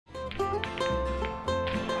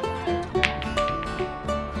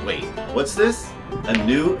What's this? A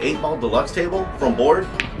new 8-Ball Deluxe table from Bord?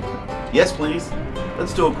 Yes, please.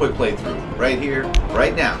 Let's do a quick playthrough right here,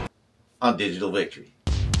 right now on Digital Victory.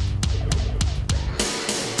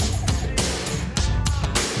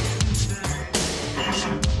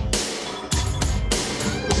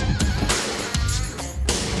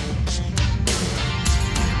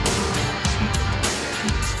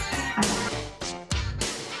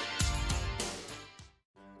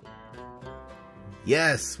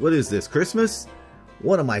 Yes, what is this, Christmas?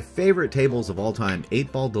 One of my favorite tables of all time,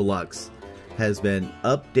 8-Ball Deluxe, has been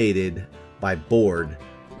updated by Bord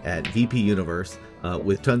at VP Universe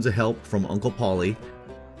with tons of help from Uncle Paulie.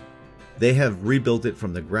 They have rebuilt it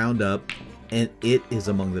from the ground up, and it is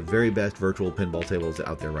among the very best virtual pinball tables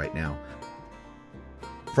out there right now.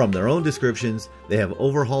 From their own descriptions, they have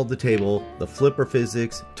overhauled the table, the flipper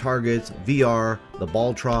physics, targets, VR, the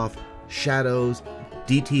ball trough, shadows,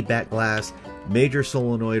 DT back glass, major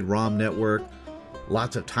solenoid ROM network,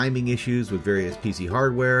 lots of timing issues with various PC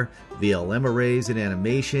hardware, VLM arrays and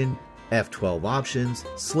animation, F12 options,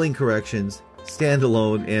 sling corrections,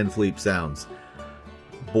 standalone and fleep sounds.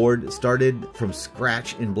 Bord started from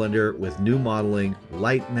scratch in Blender with new modeling,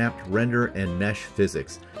 light mapped render and mesh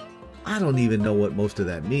physics. I don't even know what most of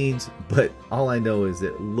that means, but all I know is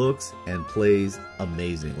it looks and plays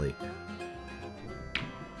amazingly.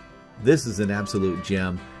 This is an absolute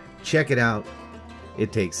gem. Check it out.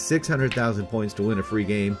 It takes 600,000 points to win a free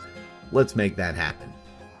game. Let's make that happen.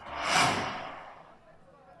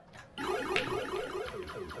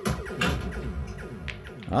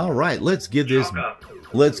 All right, let's give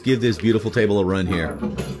this beautiful table a run here.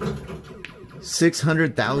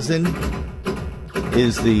 600,000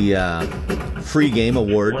 is the free game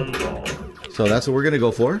award. So that's what we're going to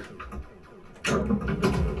go for. 7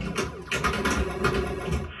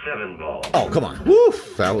 balls. Oh, come on.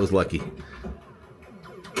 Woof, that was lucky.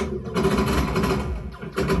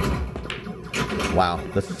 Wow,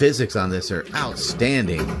 the physics on this are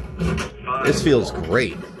outstanding. This feels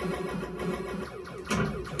great.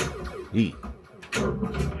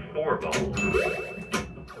 4 balls.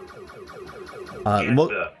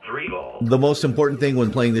 3 balls. The most important thing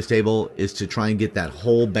when playing this table is to try and get that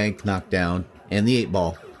whole bank knocked down and the 8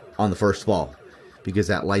 ball on the first ball, because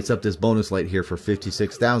that lights up this bonus light here for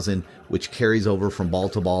 56,000, which carries over from ball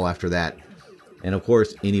to ball after that. And of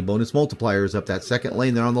course, any bonus multipliers up that second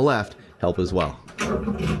lane there on the left help as well. Sink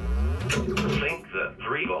the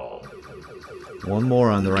 3 balls. One more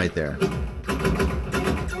on the right there.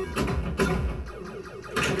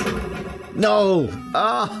 No!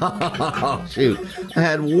 Oh, shoot. I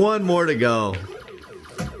had one more to go.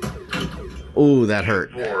 Ooh, that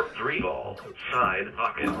hurt. 3 balls. Side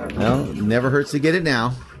pocket. Well, never hurts to get it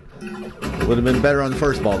now. Would have been better on the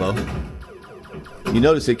first ball, though. You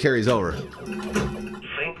notice it carries over.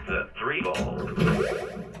 Sink the 3 balls.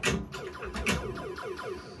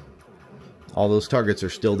 All those targets are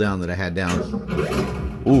still down that I had down.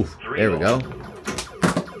 Ooh, there we go.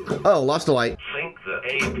 Oh, lost a light. Sink the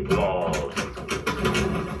 8 balls.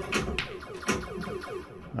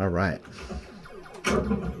 All right.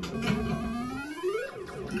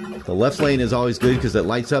 The left lane is always good because it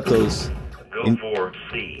lights up those Go for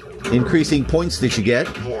C. increasing points that you get.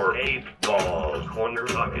 For 8 balls. Corner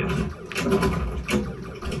pocket.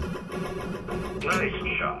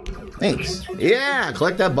 Nice shot. Thanks. Yeah,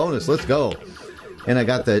 collect that bonus. Let's go. And I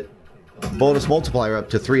got the bonus multiplier up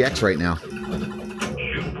to 3x right now.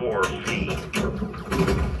 Shoot for C.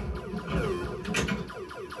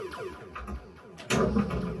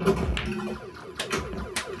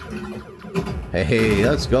 Hey,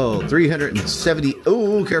 let's go. 370.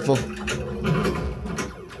 Ooh, careful.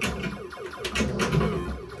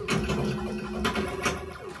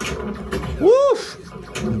 Woof!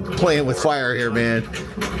 Playing with fire here, man.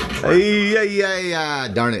 Yeah.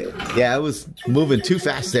 Darn it. Yeah, I was moving too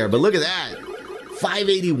fast there, but look at that.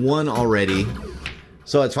 581 already.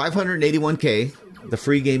 So it's 581K. The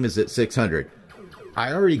free game is at 600.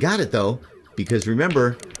 I already got it, though, because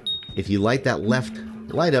remember, if you light that left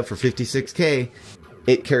light up for 56K,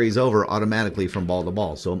 it carries over automatically from ball to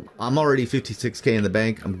ball. So I'm already 56K in the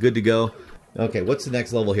bank. I'm good to go. Okay, what's the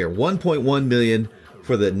next level here? 1.1 million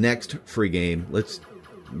for the next free game. Let's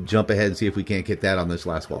jump ahead and see if we can't get that on this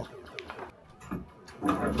last ball.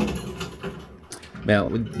 Now,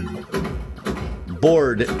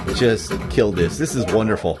 Bord just killed this. This is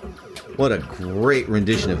wonderful. What a great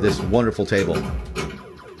rendition of this wonderful table.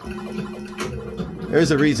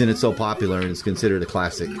 There's a reason it's so popular and it's considered a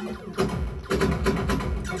classic. Get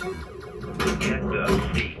the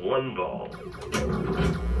C1 ball.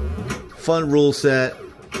 Fun rule set.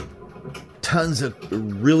 Tons of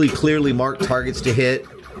really clearly marked targets to hit.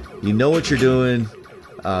 You know what you're doing.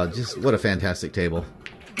 Just what a fantastic table.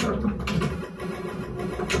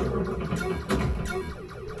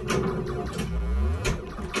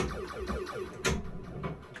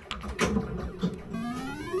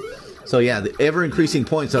 So yeah, the ever-increasing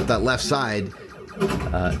points up that left side,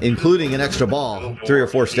 including an extra ball, 3 or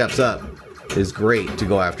 4 steps up, is great to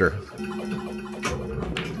go after.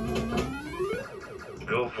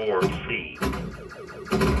 Go for C.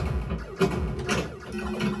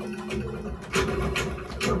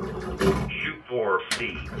 Shoot for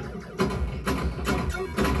C.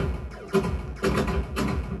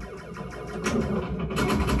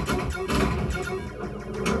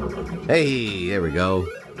 Hey, there we go.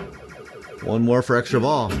 One more for extra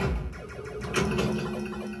ball. Shoot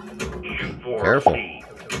for Careful. C.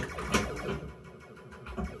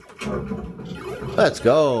 Let's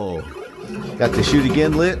go. Got the shoot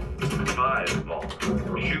again lit. 5 ball.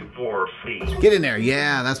 Shoot for C. Get in there.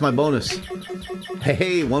 Yeah, that's my bonus.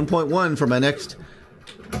 Hey, 1.1 for my next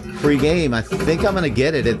free game. I think I'm going to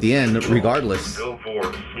get it at the end regardless. Go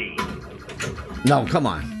for C. No, come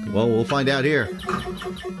on. Well, we'll find out here.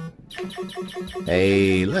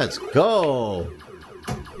 Hey, let's go.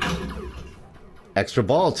 Extra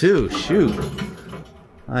ball too. Shoot.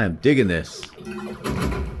 I am digging this. Make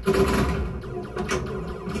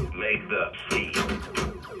the C.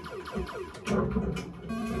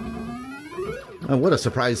 Oh, what a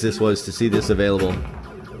surprise this was to see this available.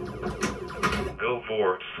 Go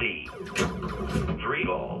for C. 3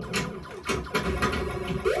 ball.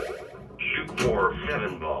 Shoot for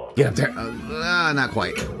 7 ball. Get up there. Not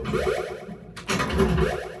quite.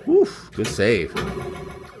 Oof, good save.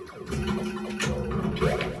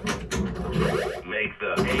 Make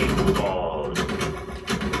the 8 ball.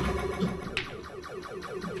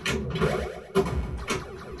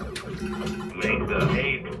 Make the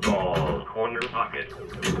 8 ball. Corner pocket.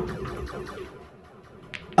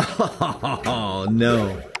 Oh,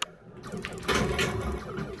 no.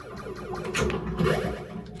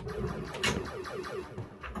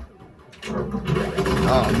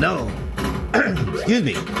 Oh, no. Excuse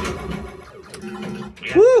me.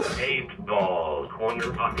 Get Woo! 8 ball.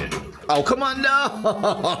 Corner pocket. Oh, come on, no!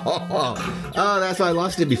 Oh, that's why I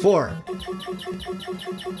lost it before.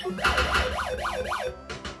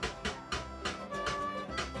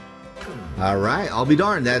 All right, I'll be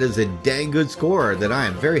darned. That is a dang good score that I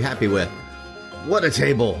am very happy with. What a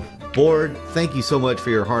table. Bord, thank you so much for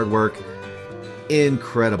your hard work.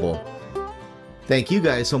 Incredible. Thank you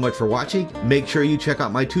guys so much for watching. Make sure you check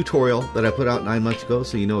out my tutorial that I put out 9 months ago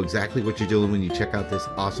so you know exactly what you're doing when you check out this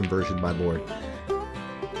awesome version by Bord.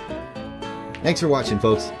 Thanks for watching,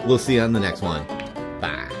 folks. We'll see you on the next one.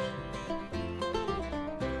 Bye.